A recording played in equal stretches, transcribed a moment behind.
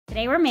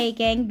Today we're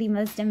making the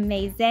most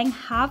amazing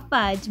hot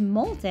fudge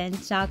molten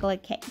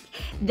chocolate cake.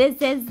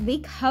 This is the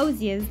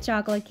coziest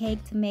chocolate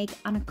cake to make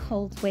on a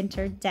cold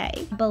winter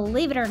day.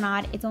 Believe it or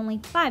not, it's only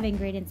 5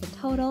 ingredients in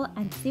total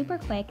and super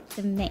quick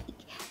to make.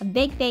 A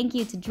big thank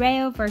you to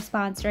Dreo for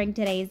sponsoring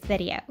today's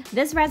video.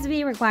 This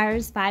recipe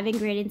requires 5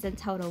 ingredients in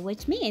total,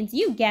 which means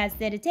you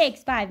guessed it, it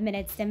takes 5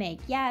 minutes to make.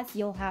 Yes,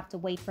 you'll have to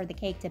wait for the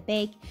cake to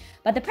bake,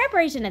 but the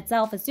preparation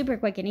itself is super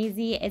quick and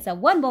easy. It's a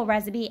 1-bowl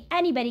recipe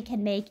anybody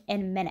can make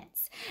in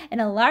minutes. In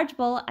a large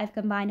bowl, I've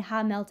combined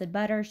hot melted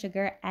butter,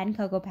 sugar, and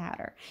cocoa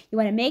powder. You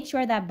want to make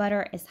sure that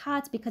butter is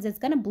hot because it's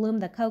going to bloom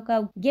the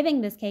cocoa, giving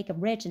this cake a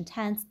rich,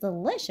 intense,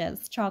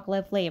 delicious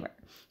chocolate flavor.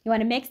 You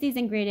want to mix these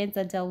ingredients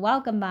until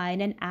well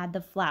combined and add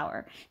the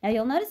flour. Now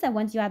you'll notice that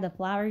once you add the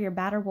flour, your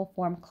batter will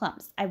form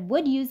clumps. I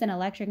would use an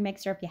electric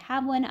mixer if you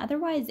have one,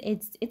 otherwise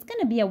it's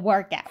going to be a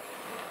workout.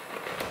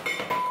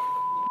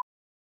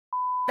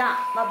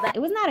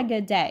 It was not a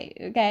good day,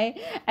 okay?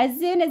 As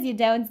soon as you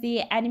don't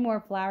see any more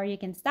flour, you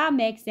can stop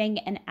mixing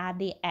and add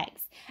the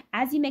eggs.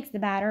 As you mix the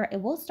batter, it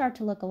will start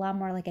to look a lot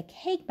more like a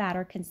cake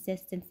batter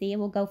consistency. It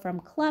will go from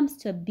clumps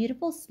to a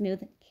beautiful,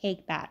 smooth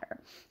cake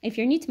batter. If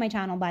you're new to my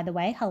channel, by the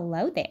way,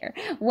 hello there.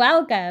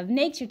 Welcome.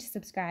 Make sure to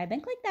subscribe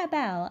and click that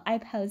bell. I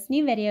post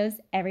new videos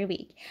every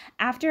week.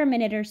 After a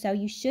minute or so,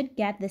 you should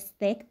get this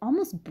thick,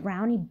 almost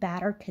brownie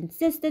batter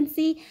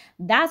consistency.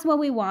 That's what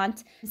we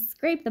want.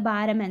 Scrape the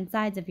bottom and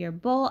sides of your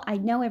bowl. I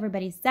know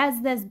everybody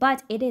says this,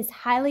 but it is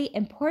highly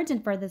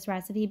important for this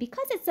recipe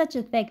because it's such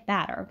a thick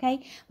batter,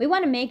 okay? We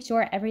want to make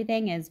sure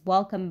everything is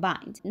well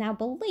combined. Now,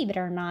 believe it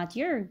or not,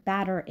 your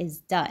batter is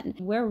done.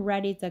 We're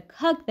ready to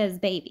cook this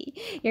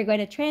baby. You're going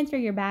to transfer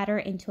your batter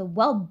into a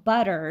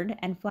well-buttered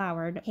and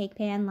floured cake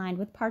pan lined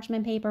with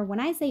parchment paper. When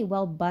I say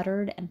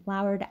well-buttered and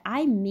floured,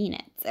 I mean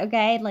it,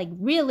 okay? Like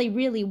really,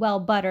 really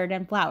well-buttered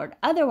and floured.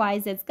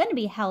 Otherwise, it's going to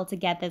be hell to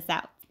get this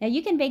out. Now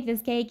you can bake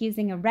this cake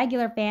using a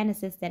regular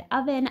fan-assisted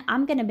oven.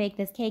 I'm gonna bake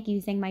this cake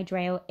using my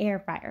Dreo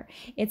Airfryer.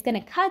 It's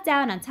gonna cut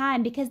down on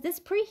time because this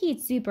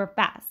preheats super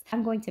fast.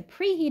 I'm going to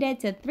preheat it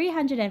to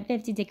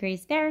 350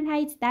 degrees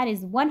Fahrenheit. That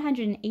is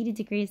 180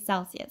 degrees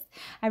Celsius.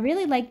 I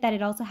really like that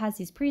it also has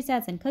these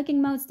presets and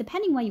cooking modes.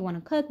 Depending what you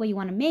wanna cook, what you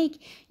wanna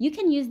make, you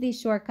can use these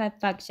shortcut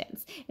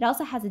functions. It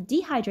also has a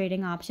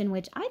dehydrating option,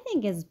 which I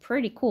think is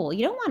pretty cool.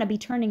 You don't wanna be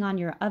turning on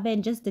your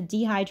oven just to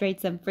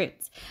dehydrate some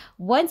fruits.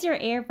 Once your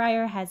air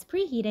fryer has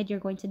preheated, you're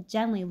going to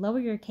gently lower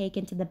your cake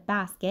into the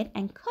basket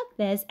and cook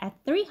this at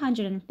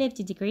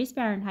 350 degrees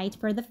Fahrenheit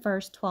for the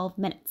first 12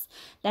 minutes.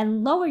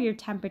 Then lower your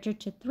temperature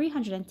to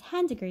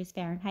 310 degrees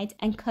Fahrenheit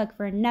and cook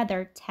for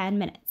another 10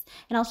 minutes.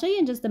 And I'll show you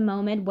in just a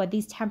moment what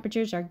these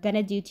temperatures are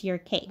gonna do to your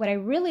cake. What I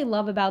really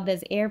love about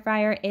this air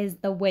fryer is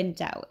the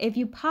window. If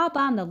you pop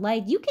on the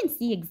light, you can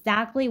see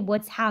exactly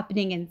what's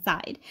happening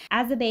inside.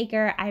 As a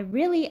baker, I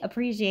really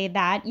appreciate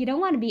that. You don't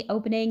want to be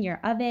opening your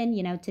oven,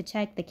 to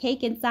check the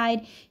cake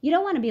inside. You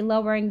don't want to be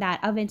lowering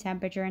that oven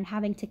temperature and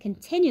having to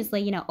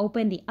continuously,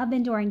 open the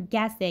oven door and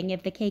guessing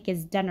if the cake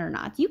is done or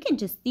not. You can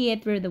just see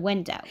it through the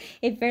window.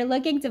 If you're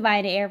looking to buy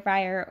an air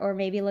fryer or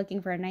maybe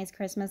looking for a nice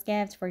Christmas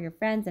gift for your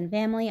friends and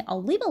family,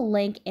 I'll leave a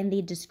link in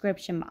the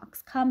description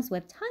box. Comes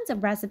with tons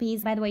of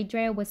recipes. By the way,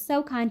 Dreo was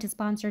so kind to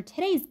sponsor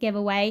today's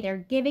giveaway. They're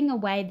giving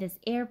away this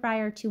air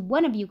fryer to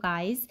one of you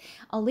guys.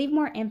 I'll leave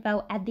more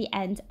info at the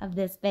end of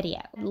this video.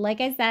 Like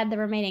I said, the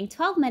remaining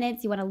 12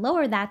 minutes, you want to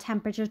lower that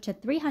temperature to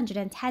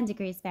 310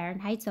 degrees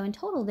Fahrenheit. So in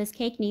total, this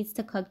cake needs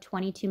to cook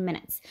 22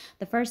 minutes.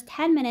 The first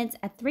 10 minutes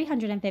at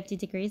 350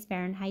 degrees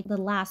Fahrenheit, the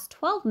last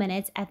 12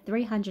 minutes at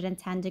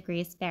 310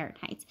 degrees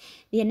Fahrenheit.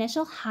 The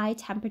initial high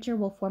temperature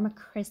will form a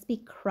crispy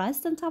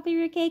crust on top of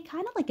your cake,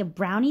 kind of like a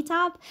brownie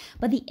top,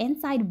 but the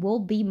inside will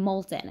be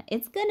molten.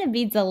 It's gonna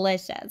be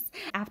delicious.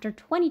 After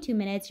 22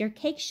 minutes, your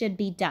cake should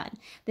be done.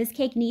 This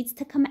cake needs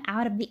to come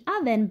out of the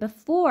oven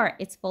before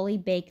it's fully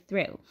baked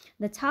through.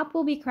 The top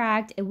will be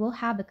cracked, it will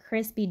have a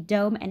crispy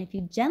dome, and if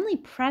you gently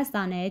press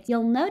on it,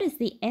 you'll notice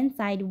the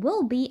inside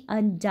will be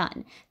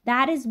undone.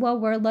 That is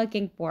what we're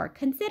looking for.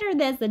 Consider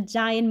this a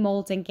giant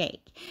molten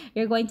cake.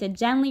 You're going to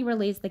gently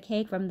release the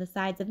cake from the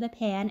sides of the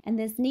pan, and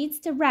this needs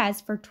to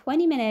rest for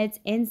 20 minutes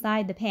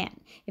inside the pan.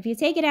 If you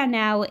take it out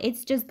now,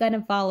 it's just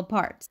gonna fall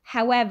apart.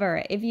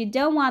 However, if you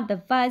don't want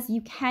the fuss,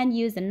 you can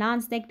use a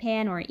non-stick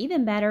pan or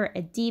even better,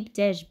 a deep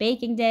dish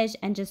baking dish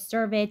and just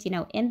serve it,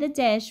 in the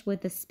dish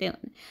with a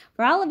spoon.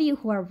 For all of you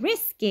who are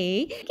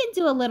risky, you can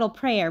do a little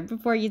prayer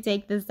before you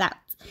take this out.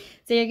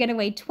 So you're going to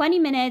wait 20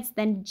 minutes,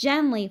 then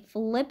gently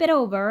flip it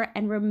over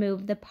and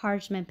remove the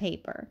parchment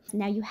paper.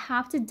 Now you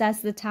have to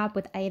dust the top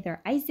with either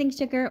icing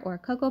sugar or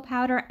cocoa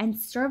powder and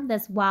serve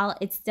this while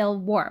it's still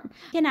warm.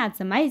 You can add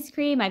some ice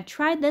cream. I've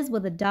tried this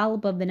with a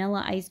dollop of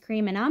vanilla ice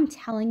cream and I'm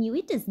telling you,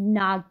 it does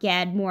not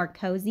get more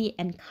cozy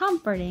and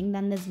comforting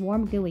than this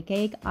warm gooey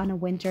cake on a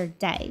winter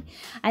day.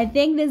 I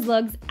think this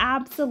looks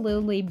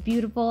absolutely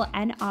beautiful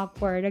and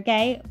awkward,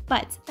 okay?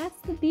 But that's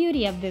the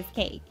beauty of this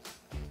cake.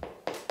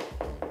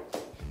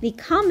 The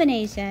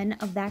combination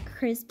of that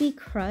crispy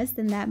crust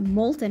and that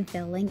molten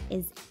filling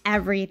is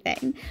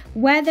everything.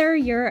 Whether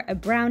you're a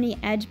brownie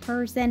edge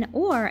person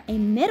or a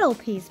middle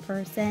piece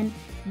person,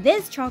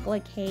 this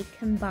chocolate cake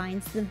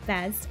combines the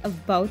best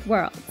of both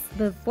worlds.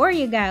 Before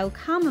you go,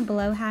 comment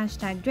below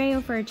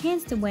 #Dreo for a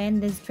chance to win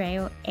this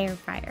Dreo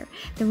Airfryer.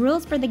 The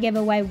rules for the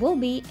giveaway will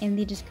be in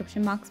the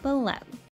description box below.